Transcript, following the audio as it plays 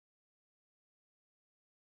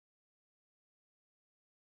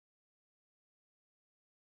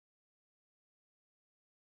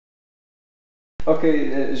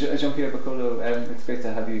Okay, Jean-Pierre Bekolo, it's great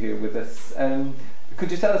to have you here with us.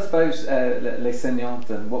 Could you tell us about Les Saignantes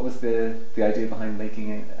and what was the idea behind making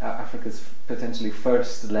it Africa's potentially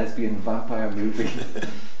first lesbian vampire movie?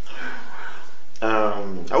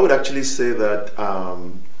 I would actually say that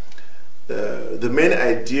the main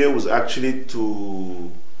idea was actually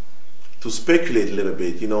to speculate a little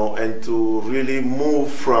bit, you know, and to really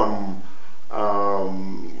move from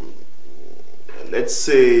let's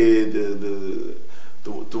say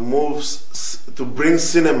to bring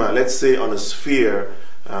cinema, let's say, on a sphere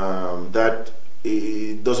that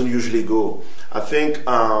it doesn't usually go. I think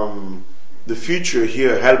the future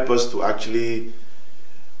here help us to actually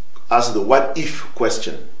ask the what if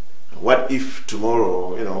question. What if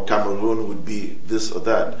tomorrow, you know, Cameroon would be this or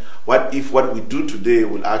that? What if what we do today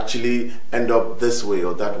will actually end up this way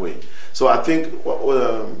or that way? So I think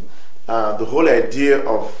the whole idea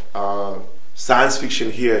of science fiction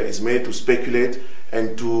here is made to speculate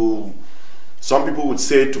and to, some people would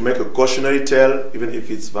say, to make a cautionary tale, even if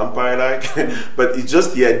it's vampire-like. But it's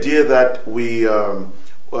just the idea that we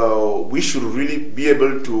should really be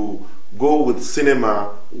able to go with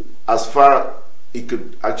cinema as far it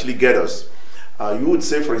could actually get us. You would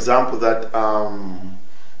say, for example, that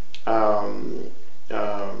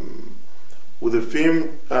with the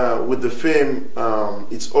film,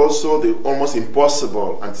 it's also the almost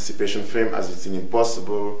impossible anticipation film, as it's an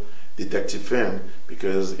impossible detective film,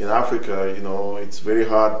 because in Africa, you know, it's very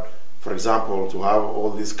hard, for example, to have all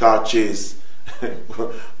these car chase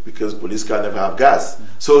because police car never have gas.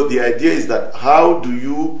 So the idea is that how do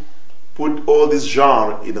you put all this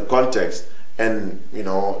genre in a context and, you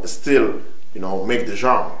know, still, you know, make the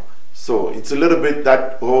genre. So it's a little bit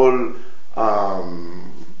that whole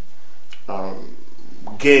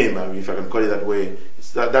game, I mean, if I can call it that way.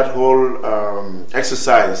 It's that whole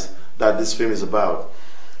exercise that this film is about.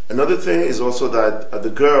 Another thing is also that the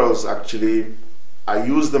girls actually, I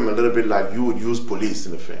use them a little bit like you would use police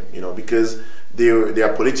in the film, you know, because they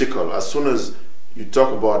are political. As soon as you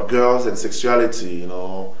talk about girls and sexuality, you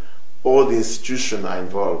know, all the institutions are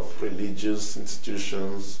involved, religious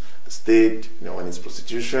institutions, the state, you know, when it's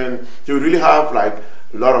prostitution. You really have like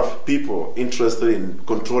a lot of people interested in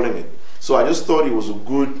controlling it. So I just thought it was a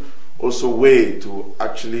good also way to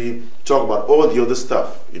actually talk about all the other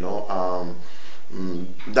stuff, you know,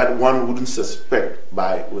 that one wouldn't suspect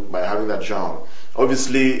by having that genre.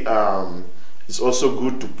 Obviously, it's also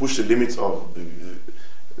good to push the limits of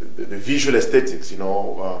the visual aesthetics, you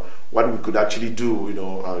know, what we could actually do, you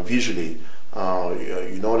know, visually.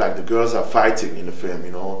 You know, like the girls are fighting in the film,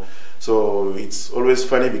 you know. So it's always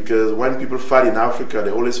funny because when people fight in Africa, they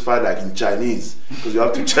always fight like in Chinese, because you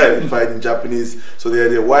have to try and fight in Japanese. So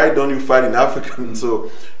they're why don't you fight in African? So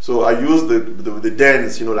I use the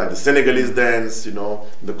dance, you know, like the Senegalese dance, you know,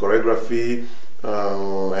 the choreography,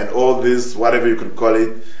 and all this, whatever you could call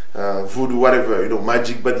it, voodoo, whatever, you know,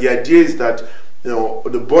 magic. But the idea is that, you know,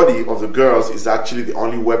 the body of the girls is actually the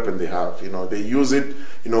only weapon they have. You know, they use it,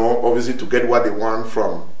 you know, obviously to get what they want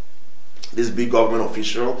from this big government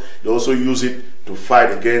official. They also use it to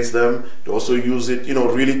fight against them. They also use it, you know,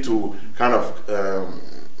 really to kind of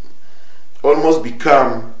almost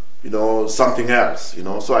become, you know, something else, you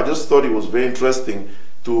know. So I just thought it was very interesting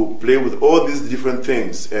to play with all these different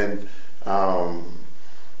things and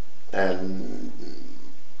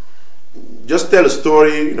just tell a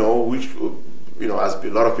story, you know, which, you know, as a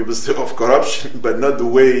lot of people say, of corruption, but not the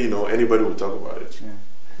way, you know, anybody will talk about it. Yeah.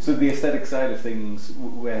 So the aesthetic side of things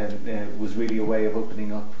was really a way of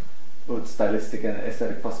opening up both stylistic and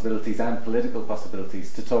aesthetic possibilities and political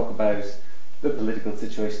possibilities to talk about the political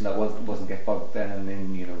situation that wasn't get bogged down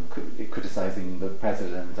in, you know, criticising the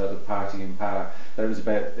president or the party in power. That it was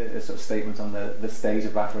about a sort of statement on the state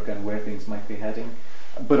of Africa and where things might be heading,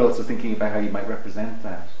 but also thinking about how you might represent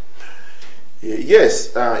that.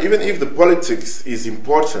 Yes, even if the politics is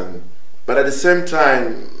important, but at the same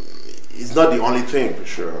time, it's not the only thing, for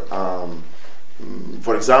sure.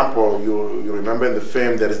 For example, you remember in the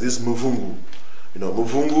film there is this Muvungu. You know,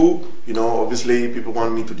 Muvungu, you know, obviously people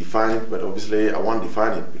want me to define it, but obviously I won't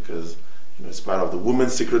define it because, you know, it's part of the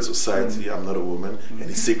women's secret society. I'm not a woman, and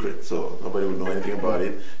it's secret, so nobody will know anything about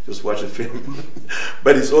it. Just watch the film.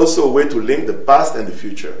 But it's also a way to link the past and the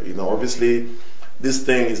future. You know, obviously this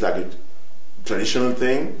thing is like a traditional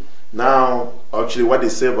thing. Now, actually what they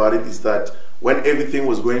say about it is that when everything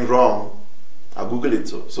was going wrong, I Googled it,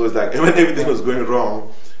 so it's like when everything was going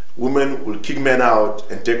wrong, women will kick men out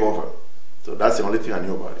and take over. So that's the only thing I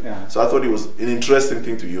knew about it. Yeah. So I thought it was an interesting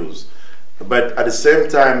thing to use. But at the same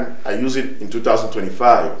time, I use it in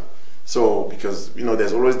 2025. So, because, you know,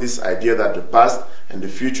 there's always this idea that the past and the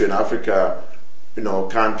future in Africa you know,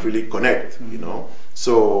 can't really connect, you know.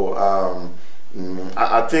 So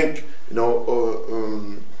I think, you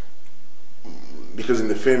know, because in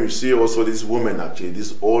the film you see also these women, actually,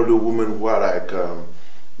 these older women who are like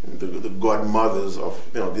the godmothers of,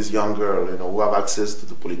 you know, this young girl, you know, who have access to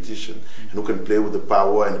the politician and who can play with the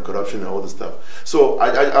power and the corruption and all the stuff. So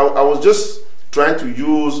I was just trying to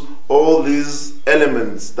use all these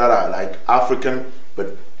elements that are like African,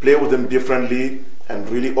 but play with them differently and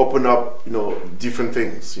really open up, you know, different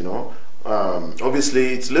things, you know.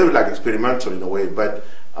 Obviously, it's a little bit like experimental in a way, but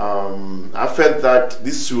I felt that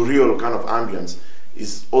this surreal kind of ambience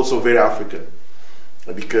is also very African,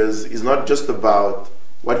 because it's not just about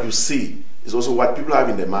what you see, it's also what people have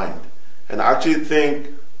in their mind. And I actually think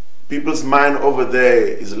people's mind over there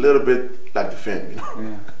is a little bit like the film, you know.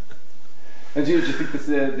 Yeah. And do you think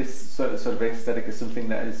this sort of aesthetic is something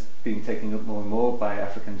that is being taken up more and more by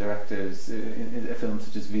African directors in a film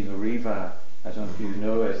such as Viva Riva? I don't know if you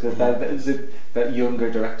know it. That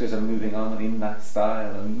younger directors are moving on in that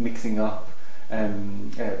style and mixing up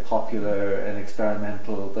popular and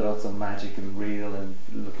experimental, but also magic and real and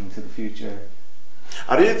looking to the future.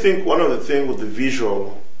 I really think one of the things with the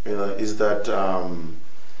visual, you know, is that a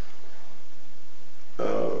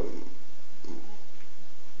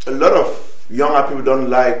lot of young people don't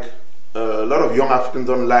like, a lot of young Africans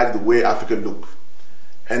don't like the way Africa look,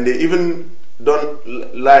 and they even don't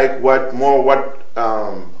like what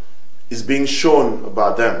is being shown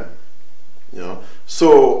about them, you know.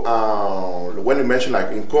 So when you mention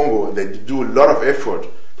like in Congo, they do a lot of effort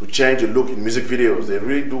to change the look in music videos. They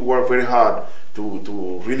really do work very hard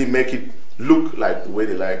to really make it look like the way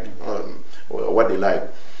they like, or what they like.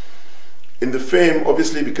 In the film,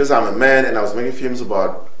 obviously, because I'm a man and I was making films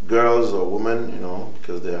about girls or women, you know,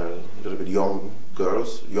 because they are a little bit young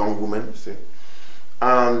girls, young women, you see.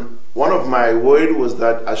 And one of my worries was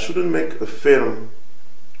that I shouldn't make a film,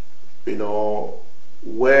 you know,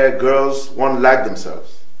 where girls won't like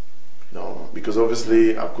themselves, you know, because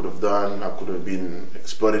obviously I could have been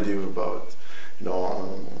exploitative about, you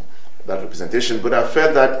know, that representation. But I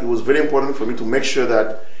felt that it was very important for me to make sure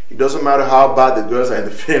that it doesn't matter how bad the girls are in the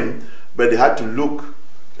film, but they had to look,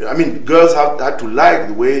 I mean, girls had to like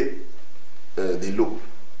the way they look,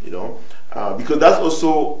 you know, because that's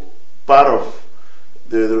also part of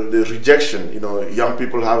the rejection, you know, young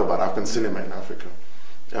people have about African cinema in Africa.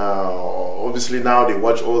 Obviously now they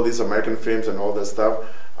watch all these American films and all that stuff,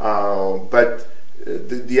 but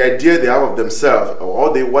the idea they have of themselves,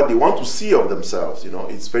 or what they want to see of themselves, you know,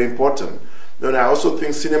 it's very important. And I also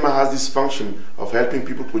think cinema has this function of helping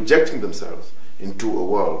people projecting themselves into a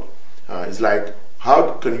world. It's like,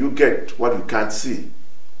 how can you get what you can't see?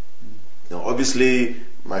 Now, obviously,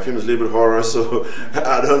 my film is a little bit horror, so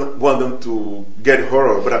I don't want them to get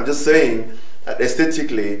horror, but I'm just saying,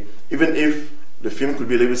 aesthetically, even if the film could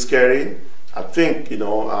be a little bit scary, I think, you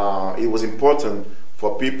know, it was important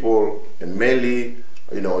for people, and mainly,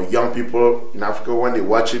 you know, young people in Africa, when they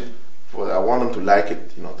watch it, I want them to like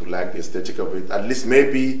it, you know, to like the aesthetic of it. At least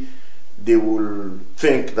maybe they will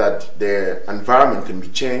think that their environment can be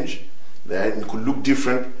changed, that it could look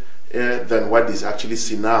different than what is actually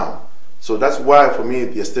seen now. So that's why, for me,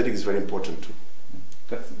 the aesthetic is very important too.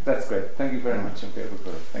 That's great. Thank you very much, Jean-Pierre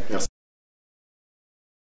Bekolo. Thank you. Yes.